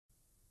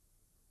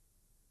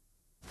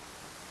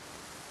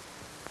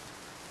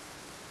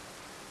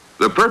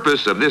The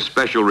purpose of this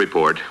special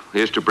report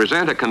is to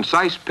present a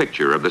concise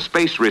picture of the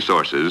space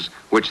resources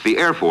which the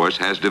Air Force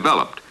has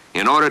developed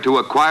in order to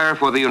acquire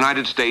for the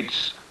United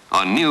States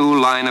a new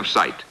line of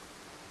sight.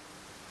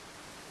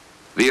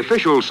 The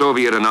official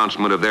Soviet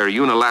announcement of their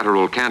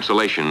unilateral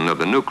cancellation of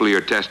the nuclear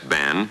test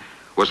ban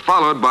was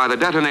followed by the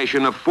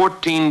detonation of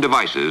 14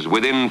 devices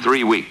within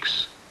 3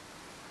 weeks.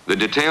 The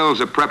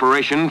details of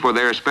preparation for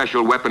their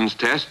special weapons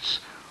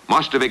tests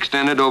must have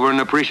extended over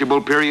an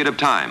appreciable period of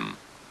time.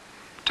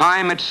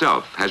 Time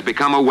itself has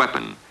become a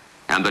weapon,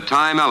 and the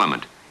time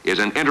element is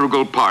an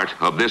integral part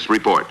of this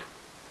report.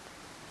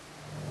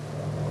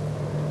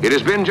 It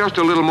has been just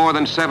a little more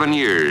than 7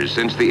 years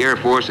since the Air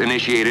Force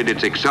initiated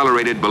its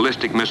accelerated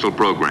ballistic missile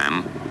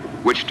program,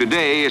 which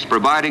today is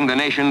providing the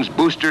nation's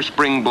booster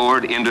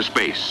springboard into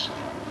space.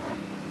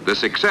 The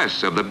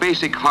success of the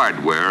basic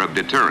hardware of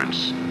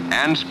deterrence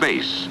and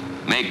space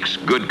makes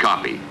good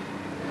copy.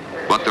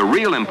 But the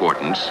real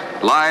importance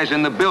lies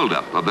in the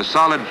buildup of the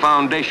solid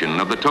foundation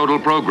of the total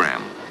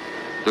program,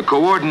 the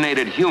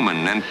coordinated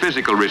human and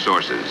physical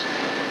resources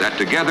that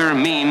together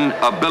mean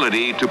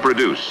ability to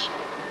produce.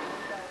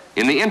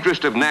 In the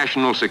interest of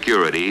national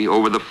security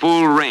over the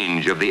full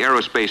range of the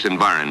aerospace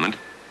environment,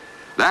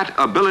 that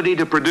ability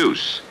to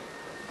produce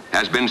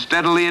has been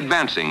steadily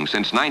advancing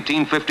since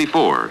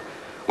 1954,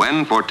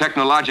 when, for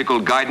technological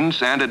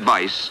guidance and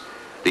advice,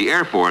 the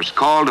Air Force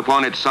called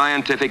upon its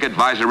Scientific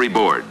Advisory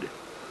Board.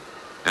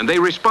 And they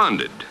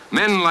responded.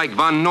 Men like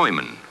von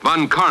Neumann,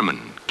 von Karman,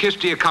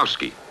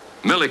 Kistiakowsky,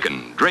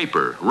 Millikan,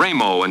 Draper,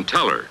 Ramo, and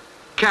Teller,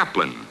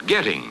 Kaplan,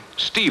 Getting,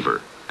 Stever,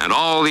 and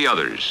all the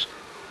others.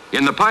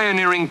 In the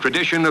pioneering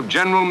tradition of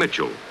General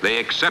Mitchell, they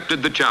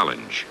accepted the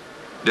challenge.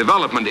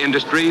 Development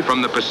industry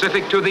from the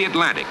Pacific to the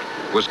Atlantic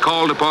was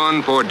called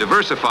upon for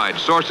diversified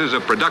sources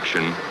of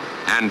production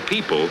and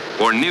people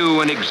for new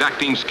and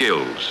exacting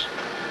skills.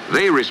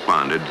 They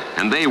responded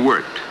and they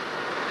worked.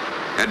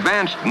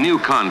 Advanced new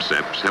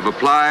concepts have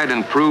applied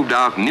and proved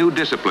out new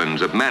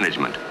disciplines of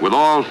management, with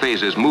all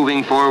phases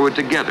moving forward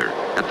together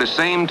at the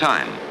same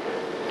time.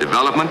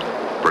 Development,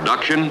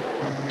 production,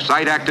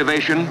 site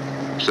activation,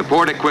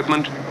 support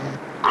equipment,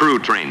 crew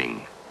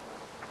training.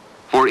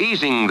 For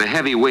easing the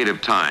heavy weight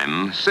of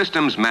time,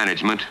 systems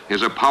management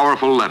is a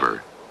powerful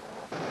lever.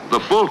 The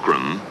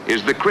fulcrum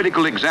is the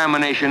critical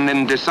examination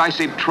and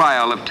decisive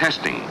trial of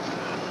testing.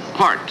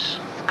 Parts,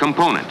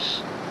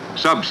 components,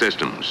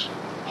 subsystems,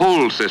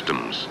 whole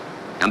systems,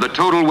 and the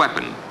total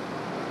weapon.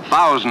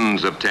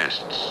 Thousands of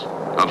tests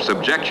of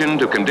subjection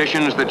to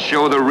conditions that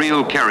show the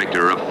real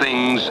character of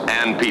things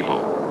and people.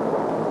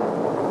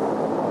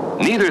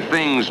 Neither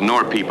things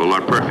nor people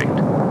are perfect.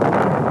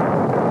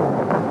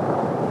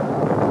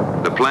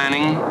 The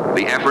planning,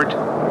 the effort,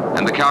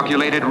 and the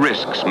calculated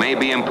risks may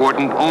be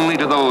important only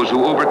to those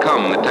who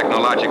overcome the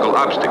technological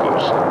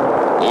obstacles,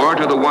 or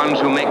to the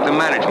ones who make the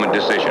management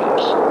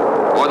decisions,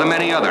 or the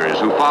many others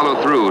who follow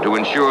through to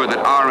ensure that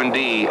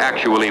R&D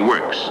actually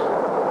works.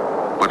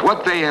 But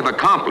what they have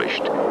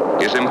accomplished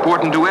is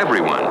important to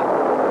everyone,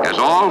 as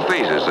all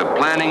phases of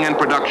planning and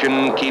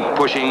production keep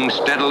pushing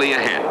steadily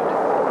ahead,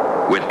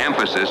 with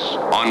emphasis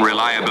on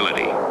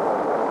reliability.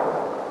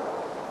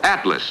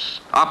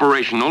 Atlas,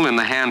 operational in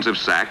the hands of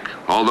SAC,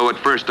 although at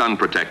first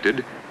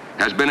unprotected,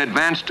 has been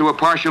advanced to a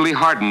partially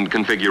hardened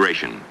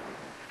configuration,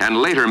 and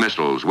later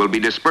missiles will be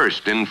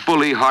dispersed in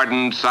fully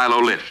hardened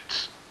silo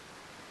lifts.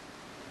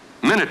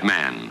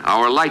 Minuteman,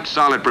 our light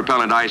solid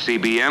propellant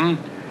ICBM,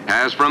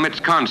 has from its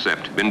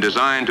concept been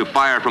designed to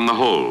fire from the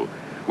hole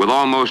with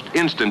almost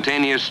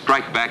instantaneous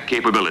strike-back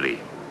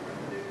capability.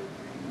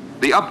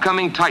 The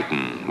upcoming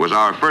Titan was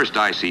our first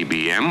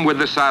ICBM with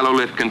the silo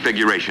lift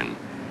configuration,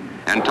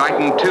 and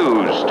Titan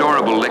II's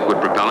storable liquid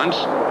propellants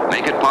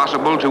make it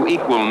possible to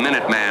equal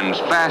Minuteman's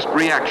fast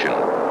reaction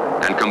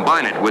and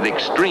combine it with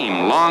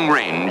extreme long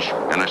range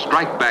and a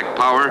strike-back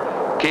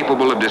power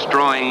capable of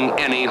destroying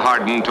any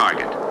hardened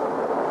target.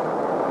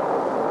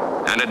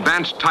 An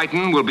advanced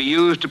Titan will be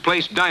used to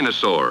place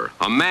Dynasoar,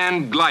 a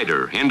manned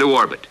glider, into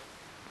orbit.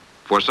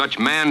 For such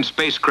manned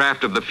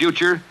spacecraft of the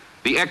future,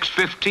 the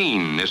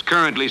X-15 is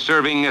currently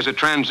serving as a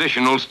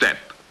transitional step.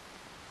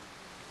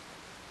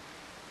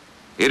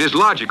 It is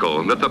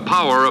logical that the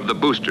power of the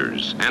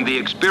boosters and the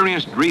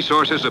experienced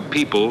resources of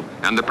people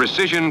and the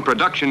precision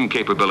production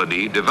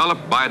capability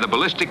developed by the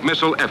ballistic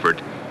missile effort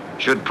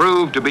should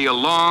prove to be a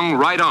long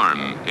right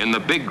arm in the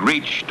big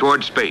reach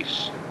toward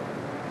space.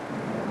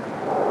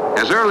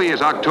 As early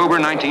as October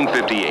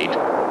 1958,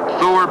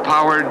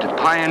 Thor-powered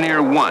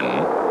Pioneer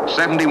 1,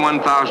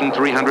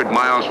 71,300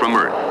 miles from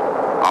Earth,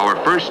 our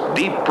first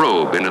deep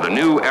probe into the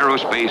new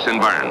aerospace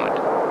environment.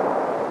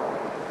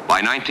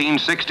 By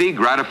 1960,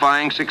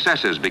 gratifying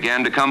successes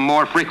began to come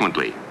more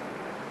frequently.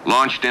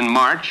 Launched in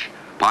March,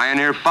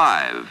 Pioneer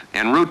 5,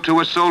 en route to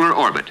a solar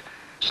orbit,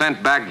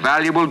 sent back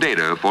valuable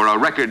data for a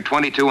record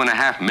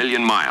 22.5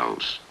 million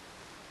miles.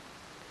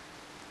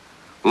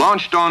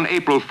 Launched on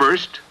April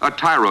 1st, a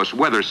Tyros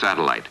weather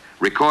satellite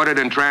recorded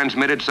and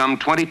transmitted some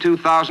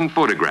 22,000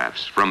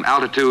 photographs from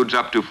altitudes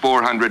up to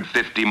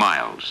 450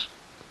 miles.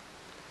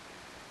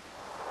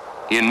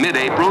 In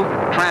mid-April,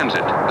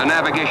 Transit, the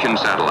navigation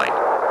satellite,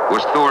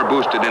 was Thor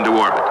boosted into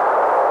orbit.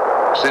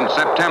 Since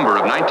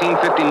September of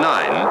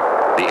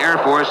 1959, the Air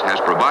Force has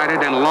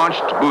provided and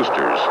launched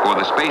boosters for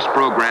the space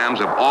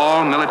programs of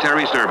all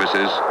military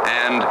services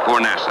and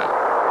for NASA.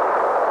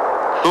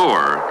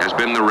 Thor has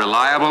been the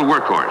reliable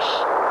workhorse.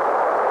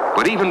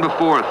 But even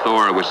before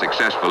Thor was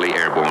successfully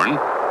airborne,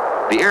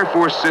 the Air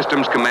Force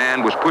Systems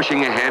Command was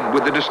pushing ahead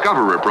with the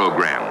Discoverer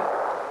program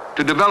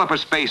to develop a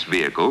space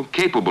vehicle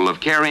capable of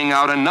carrying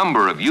out a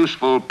number of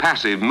useful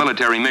passive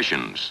military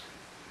missions.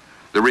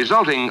 The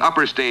resulting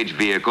upper stage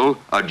vehicle,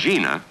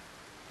 Agena,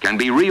 can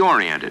be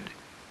reoriented.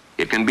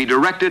 It can be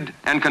directed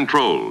and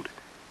controlled.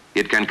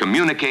 It can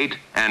communicate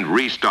and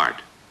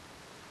restart.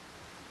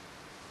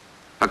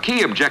 A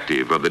key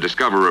objective of the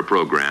Discoverer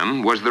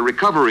program was the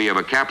recovery of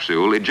a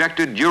capsule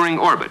ejected during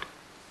orbit.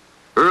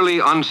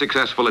 Early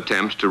unsuccessful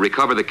attempts to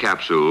recover the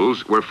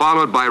capsules were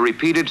followed by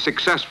repeated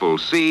successful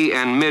sea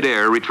and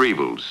mid-air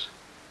retrievals.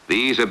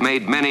 These have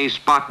made many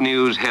spot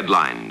news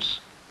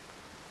headlines.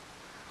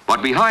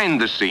 But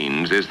behind the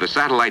scenes is the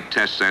Satellite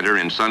Test Center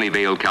in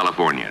Sunnyvale,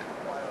 California.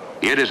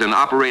 It is an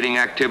operating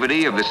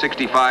activity of the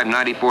 65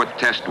 94th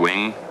Test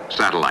Wing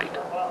satellite.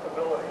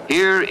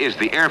 Here is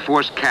the Air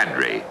Force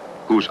cadre,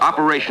 whose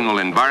operational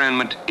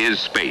environment is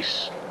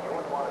space.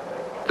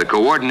 The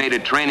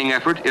coordinated training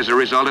effort is a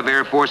result of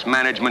Air Force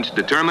management's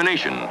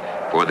determination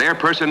for their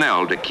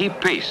personnel to keep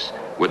pace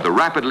with the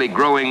rapidly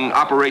growing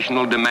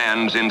operational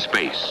demands in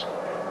space.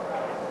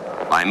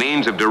 By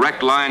means of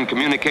direct line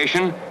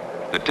communication,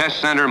 the test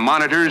center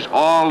monitors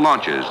all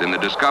launches in the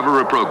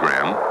Discoverer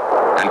program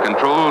and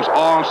controls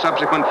all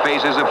subsequent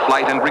phases of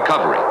flight and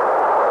recovery.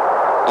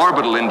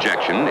 Orbital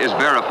injection is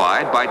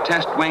verified by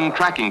test wing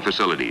tracking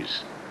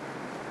facilities.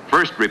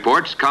 First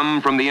reports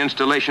come from the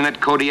installation at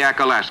Kodiak,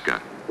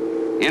 Alaska.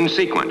 In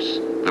sequence,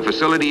 the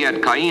facility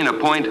at Kaina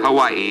Point,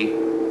 Hawaii,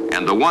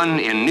 and the one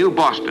in New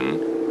Boston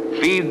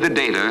feed the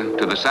data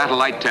to the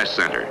Satellite Test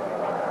Center.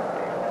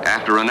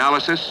 After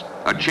analysis,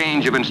 a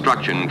change of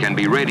instruction can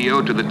be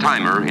radioed to the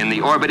timer in the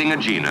orbiting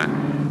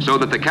Agena so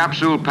that the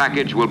capsule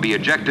package will be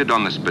ejected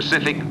on the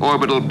specific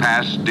orbital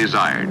pass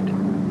desired.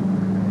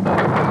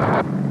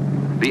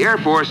 The Air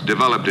Force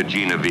developed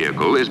Agena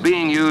vehicle is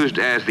being used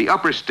as the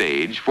upper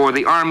stage for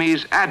the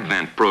Army's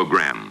Advent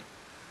program,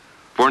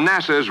 for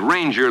NASA's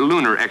Ranger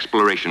lunar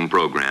exploration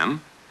program,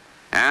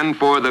 and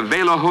for the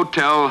Vela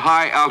Hotel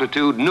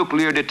high-altitude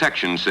nuclear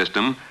detection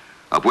system,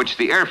 of which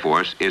the Air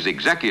Force is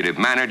executive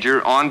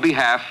manager on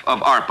behalf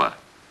of ARPA.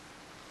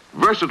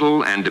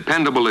 Versatile and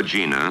dependable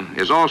Agena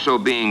is also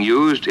being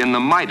used in the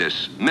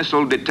Midas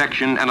missile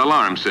detection and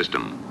alarm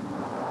system.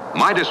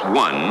 Midas 1,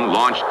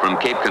 launched from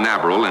Cape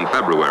Canaveral in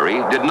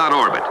February, did not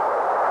orbit.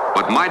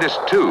 But Midas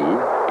 2,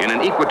 in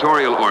an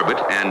equatorial orbit,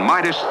 and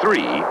Midas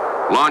 3,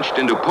 launched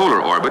into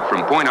polar orbit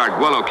from Point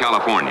Arguello,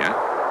 California,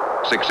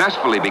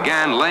 successfully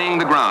began laying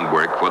the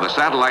groundwork for the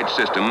satellite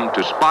system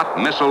to spot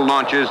missile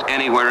launches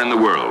anywhere in the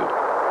world.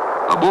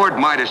 Aboard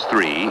Midas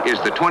 3 is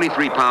the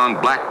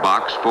 23-pound black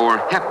box for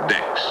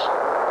HEPDEX,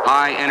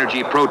 High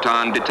Energy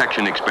Proton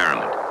Detection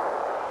Experiment.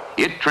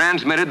 It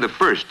transmitted the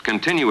first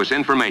continuous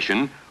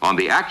information on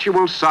the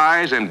actual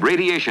size and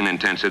radiation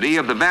intensity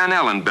of the Van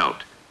Allen belt.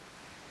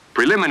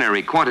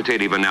 Preliminary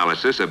quantitative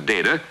analysis of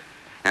data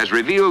has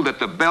revealed that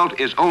the belt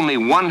is only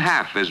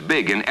 1/2 as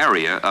big in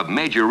area of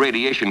major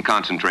radiation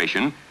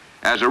concentration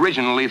as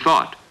originally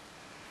thought,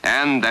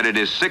 and that it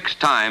is 6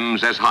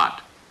 times as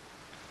hot.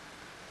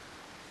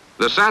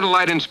 The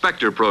Satellite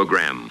Inspector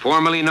Program,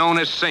 formerly known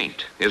as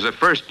SAINT, is a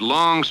first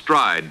long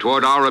stride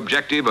toward our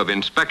objective of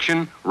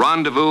inspection,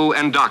 rendezvous,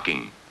 and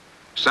docking.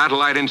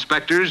 Satellite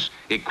inspectors,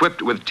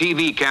 equipped with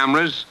TV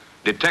cameras,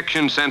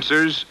 detection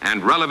sensors,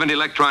 and relevant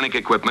electronic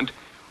equipment,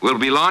 will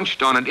be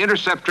launched on an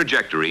intercept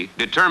trajectory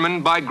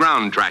determined by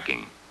ground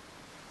tracking.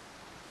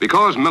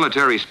 Because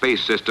military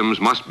space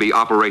systems must be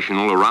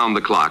operational around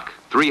the clock,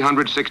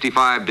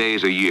 365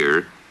 days a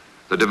year,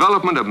 the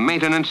development of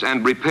maintenance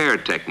and repair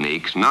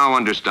techniques now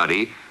under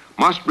study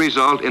must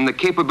result in the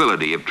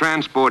capability of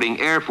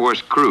transporting Air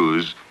Force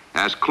crews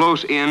as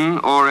close in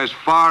or as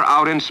far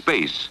out in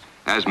space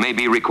as may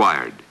be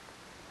required.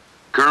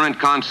 Current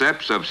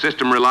concepts of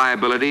system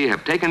reliability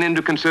have taken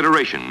into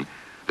consideration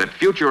that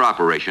future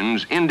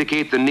operations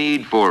indicate the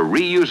need for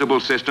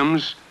reusable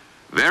systems,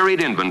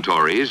 varied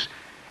inventories,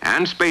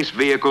 and space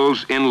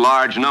vehicles in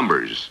large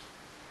numbers.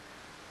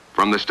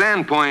 From the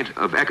standpoint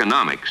of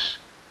economics,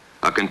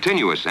 a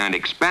continuous and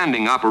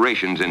expanding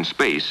operations in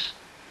space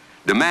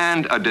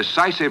demand a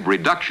decisive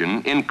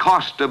reduction in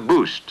cost of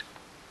boost.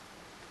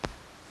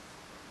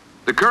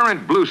 The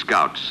current Blue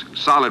Scout's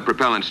solid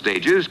propellant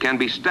stages can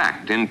be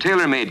stacked in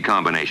tailor-made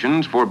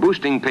combinations for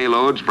boosting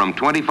payloads from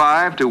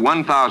 25 to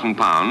 1,000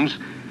 pounds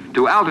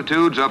to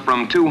altitudes of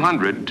from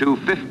 200 to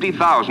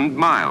 50,000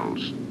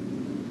 miles.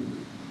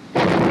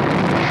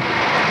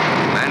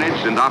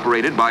 Managed and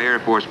operated by Air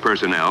Force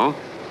personnel,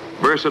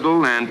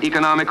 versatile and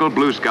economical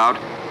Blue Scout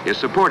is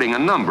supporting a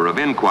number of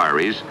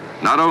inquiries,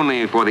 not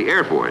only for the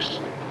Air Force,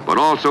 but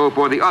also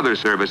for the other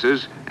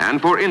services and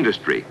for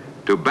industry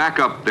to back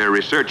up their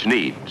research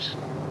needs.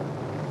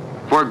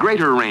 For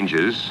greater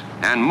ranges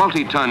and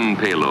multi-ton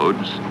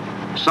payloads,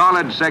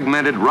 solid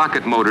segmented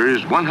rocket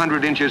motors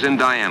 100 inches in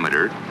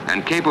diameter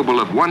and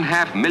capable of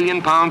 1/2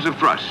 million pounds of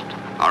thrust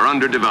are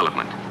under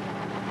development.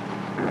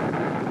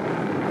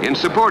 In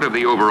support of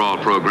the overall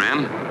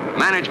program,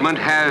 management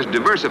has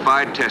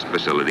diversified test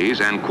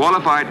facilities and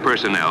qualified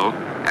personnel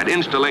at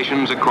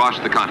installations across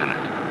the continent.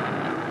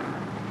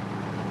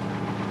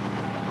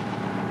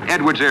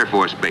 Edwards Air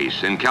Force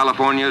Base in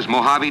California's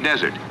Mojave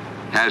Desert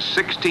has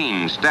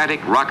 16 static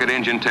rocket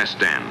engine test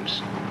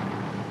stands.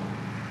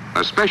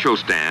 A special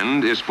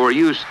stand is for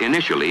use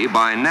initially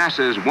by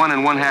NASA's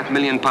 1.5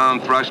 million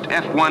pound thrust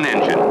F-1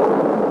 engine.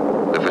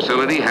 The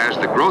facility has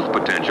the growth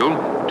potential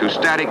to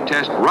static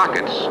test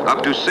rockets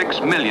up to 6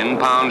 million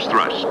pounds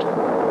thrust.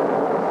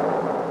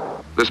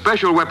 The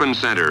Special Weapons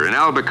Center in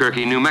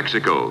Albuquerque, New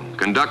Mexico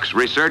conducts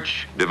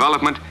research,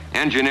 development,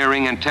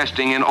 engineering, and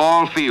testing in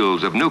all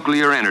fields of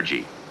nuclear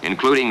energy,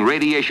 including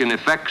radiation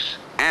effects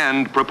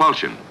and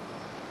propulsion.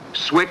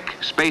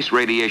 SWIC space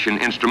radiation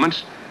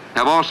instruments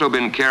have also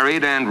been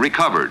carried and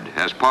recovered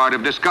as part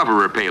of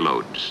Discoverer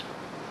payloads.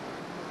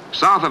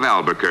 South of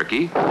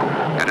Albuquerque,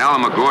 at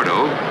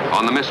Alamogordo,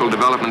 on the Missile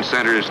Development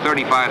Center's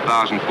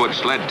 35,000-foot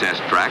sled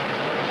test track,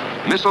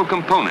 missile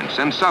components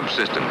and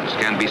subsystems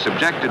can be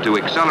subjected to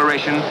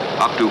acceleration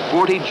up to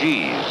 40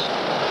 Gs,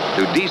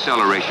 to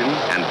deceleration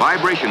and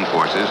vibration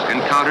forces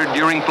encountered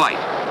during flight.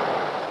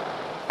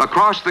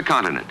 Across the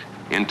continent,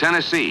 in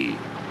Tennessee,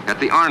 at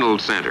the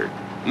Arnold Center,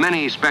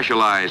 many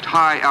specialized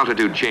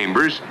high-altitude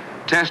chambers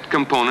test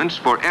components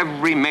for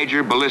every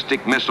major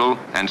ballistic missile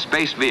and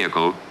space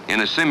vehicle in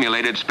a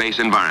simulated space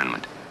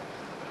environment.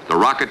 The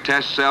rocket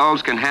test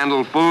cells can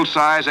handle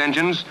full-size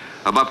engines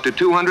of up to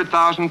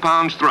 200,000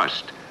 pounds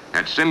thrust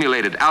at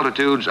simulated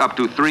altitudes up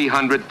to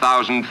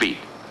 300,000 feet.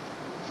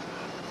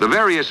 The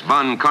various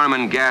von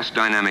Karman gas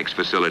dynamics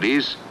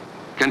facilities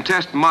can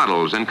test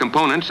models and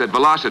components at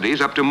velocities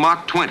up to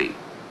Mach 20.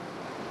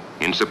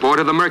 In support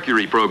of the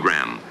Mercury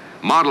program,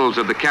 models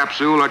of the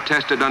capsule are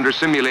tested under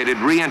simulated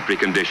reentry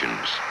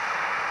conditions.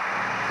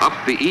 Up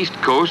the East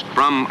Coast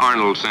from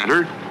Arnold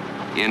Center,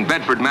 in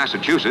Bedford,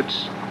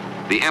 Massachusetts,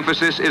 the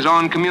emphasis is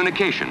on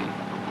communication.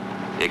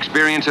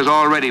 Experience has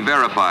already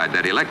verified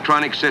that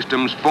electronic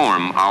systems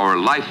form our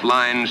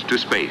lifelines to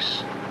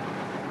space.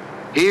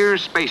 Here,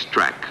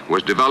 SpaceTrack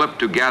was developed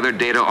to gather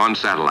data on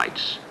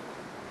satellites.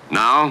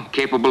 Now,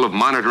 capable of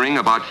monitoring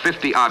about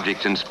 50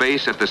 objects in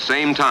space at the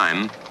same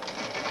time,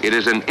 it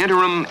is an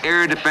interim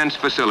air defense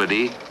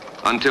facility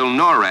until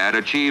NORAD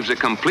achieves a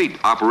complete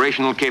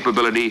operational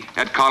capability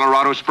at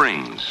Colorado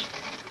Springs.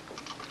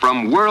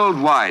 From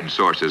worldwide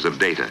sources of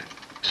data,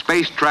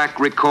 SpaceTrack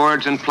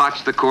records and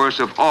plots the course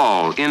of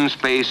all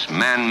in-space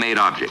man-made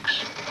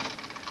objects.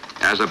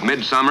 As of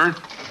midsummer,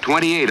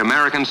 28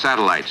 American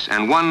satellites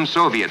and 1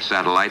 Soviet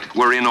satellite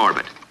were in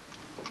orbit.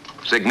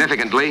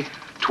 Significantly,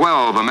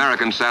 12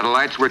 American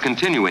satellites were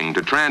continuing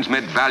to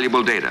transmit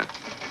valuable data.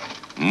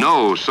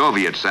 No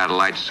Soviet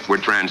satellites were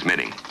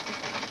transmitting.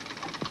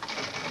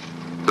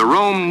 The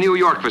Rome, New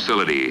York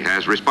facility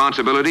has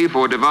responsibility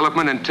for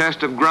development and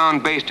test of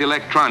ground-based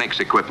electronics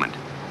equipment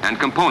and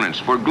components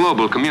for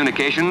global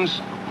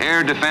communications,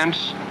 air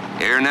defense,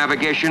 air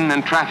navigation,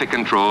 and traffic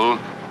control,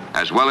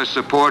 as well as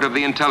support of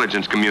the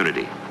intelligence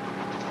community.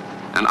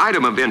 An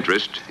item of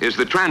interest is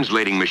the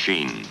translating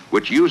machine,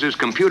 which uses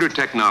computer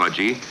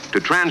technology to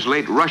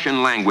translate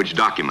Russian language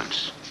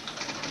documents.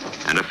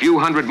 And a few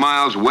hundred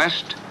miles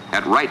west,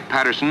 at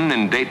Wright-Patterson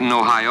in Dayton,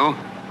 Ohio,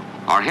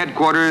 are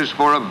headquarters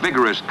for a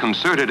vigorous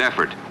concerted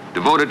effort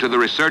devoted to the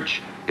research,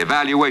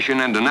 evaluation,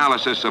 and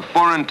analysis of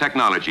foreign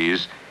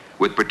technologies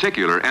with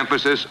particular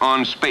emphasis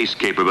on space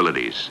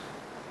capabilities.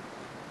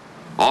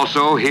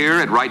 Also here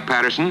at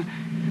Wright-Patterson,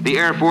 the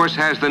Air Force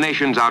has the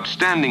nation's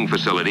outstanding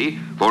facility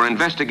for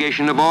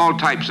investigation of all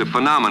types of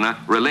phenomena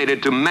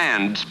related to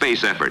manned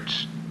space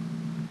efforts.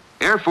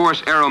 Air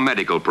Force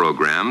aeromedical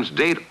programs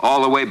date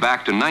all the way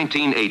back to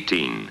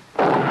 1918.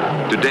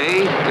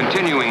 Today,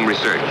 continuing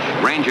research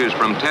ranges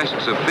from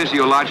tests of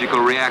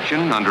physiological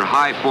reaction under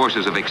high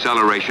forces of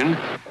acceleration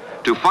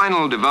to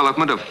final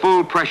development of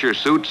full pressure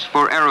suits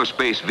for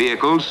aerospace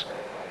vehicles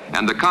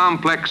and the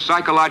complex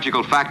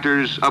psychological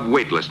factors of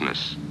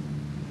weightlessness.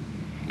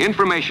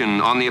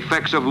 Information on the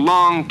effects of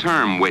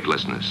long-term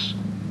weightlessness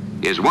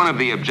is one of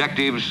the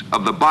objectives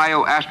of the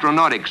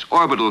Bioastronautics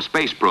Orbital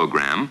Space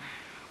Program,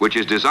 which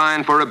is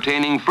designed for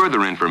obtaining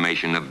further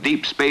information of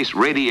deep space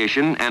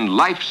radiation and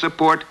life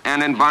support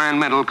and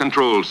environmental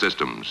control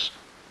systems.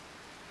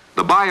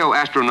 The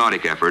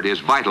bioastronautic effort is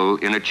vital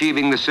in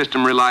achieving the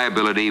system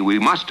reliability we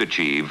must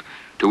achieve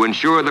to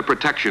ensure the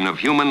protection of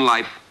human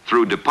life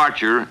through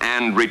departure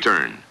and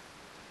return.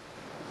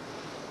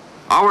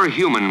 Our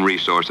human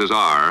resources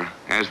are,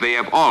 as they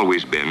have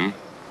always been,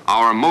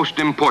 our most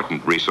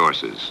important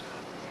resources.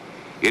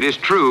 It is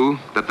true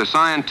that the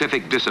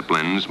scientific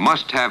disciplines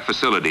must have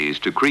facilities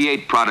to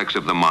create products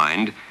of the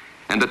mind,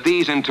 and that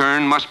these in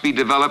turn must be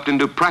developed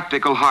into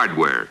practical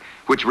hardware,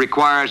 which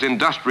requires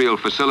industrial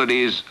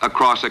facilities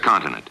across a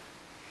continent.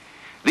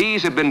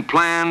 These have been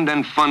planned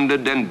and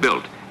funded and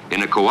built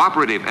in a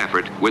cooperative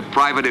effort with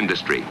private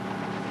industry.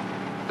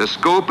 The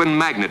scope and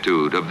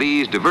magnitude of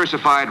these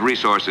diversified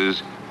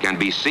resources can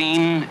be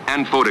seen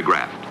and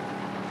photographed.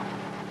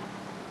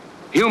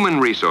 Human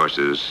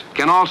resources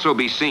can also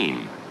be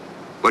seen,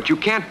 but you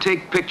can't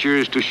take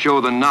pictures to show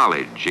the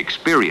knowledge,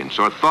 experience,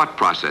 or thought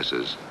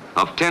processes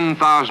of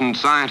 10,000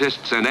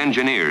 scientists and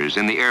engineers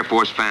in the Air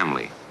Force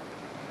family.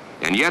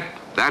 And yet,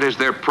 that is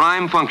their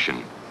prime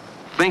function,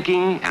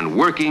 thinking and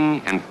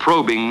working and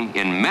probing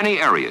in many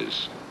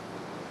areas.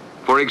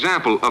 For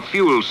example, a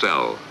fuel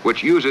cell,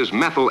 which uses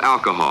methyl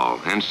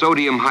alcohol and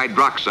sodium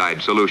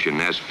hydroxide solution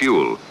as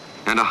fuel,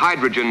 and a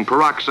hydrogen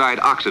peroxide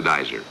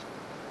oxidizer.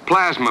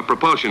 Plasma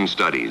propulsion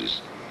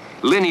studies,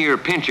 linear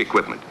pinch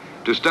equipment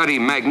to study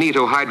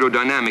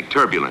magnetohydrodynamic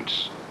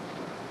turbulence.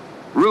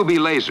 Ruby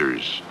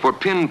lasers for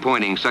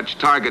pinpointing such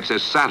targets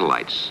as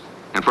satellites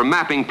and for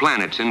mapping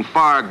planets in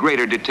far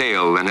greater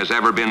detail than has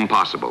ever been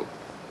possible.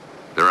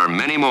 There are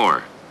many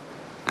more,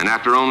 and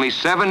after only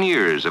 7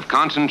 years of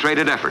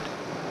concentrated effort,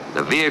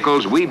 the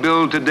vehicles we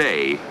build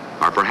today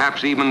are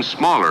perhaps even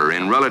smaller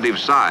in relative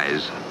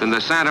size than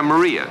the Santa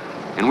Maria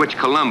in which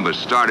Columbus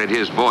started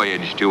his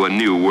voyage to a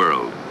new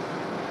world.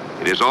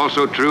 It is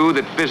also true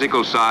that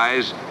physical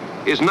size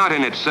is not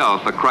in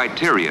itself a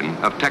criterion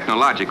of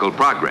technological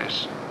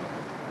progress.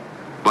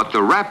 But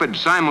the rapid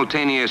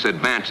simultaneous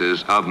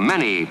advances of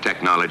many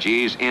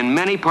technologies in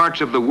many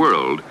parts of the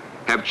world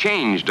have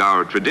changed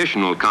our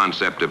traditional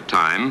concept of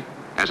time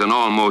as an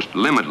almost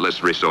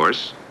limitless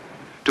resource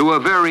to a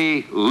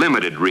very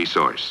limited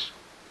resource.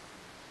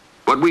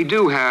 But we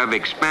do have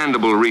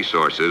expandable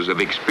resources of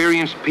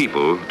experienced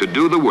people to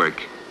do the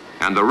work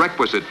and the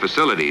requisite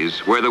facilities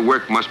where the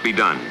work must be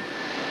done.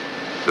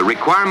 The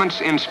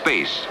requirements in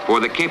space for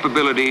the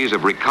capabilities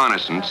of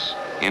reconnaissance,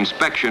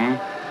 inspection,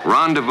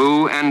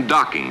 rendezvous, and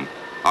docking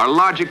are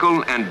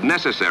logical and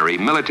necessary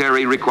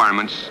military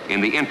requirements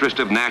in the interest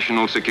of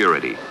national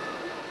security.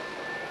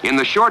 In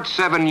the short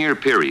 7-year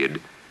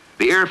period,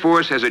 the Air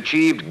Force has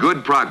achieved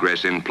good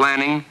progress in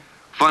planning,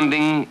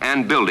 funding,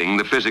 and building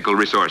the physical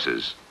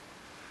resources.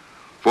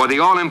 For the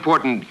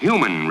all-important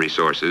human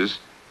resources,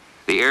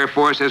 the Air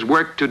Force has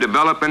worked to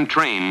develop and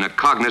train a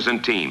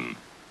cognizant team.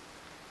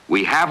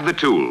 We have the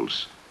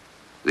tools.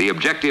 The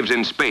objectives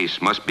in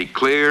space must be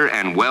clear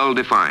and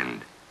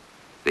well-defined.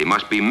 They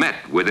must be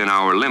met within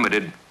our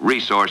limited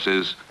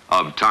resources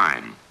of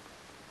time.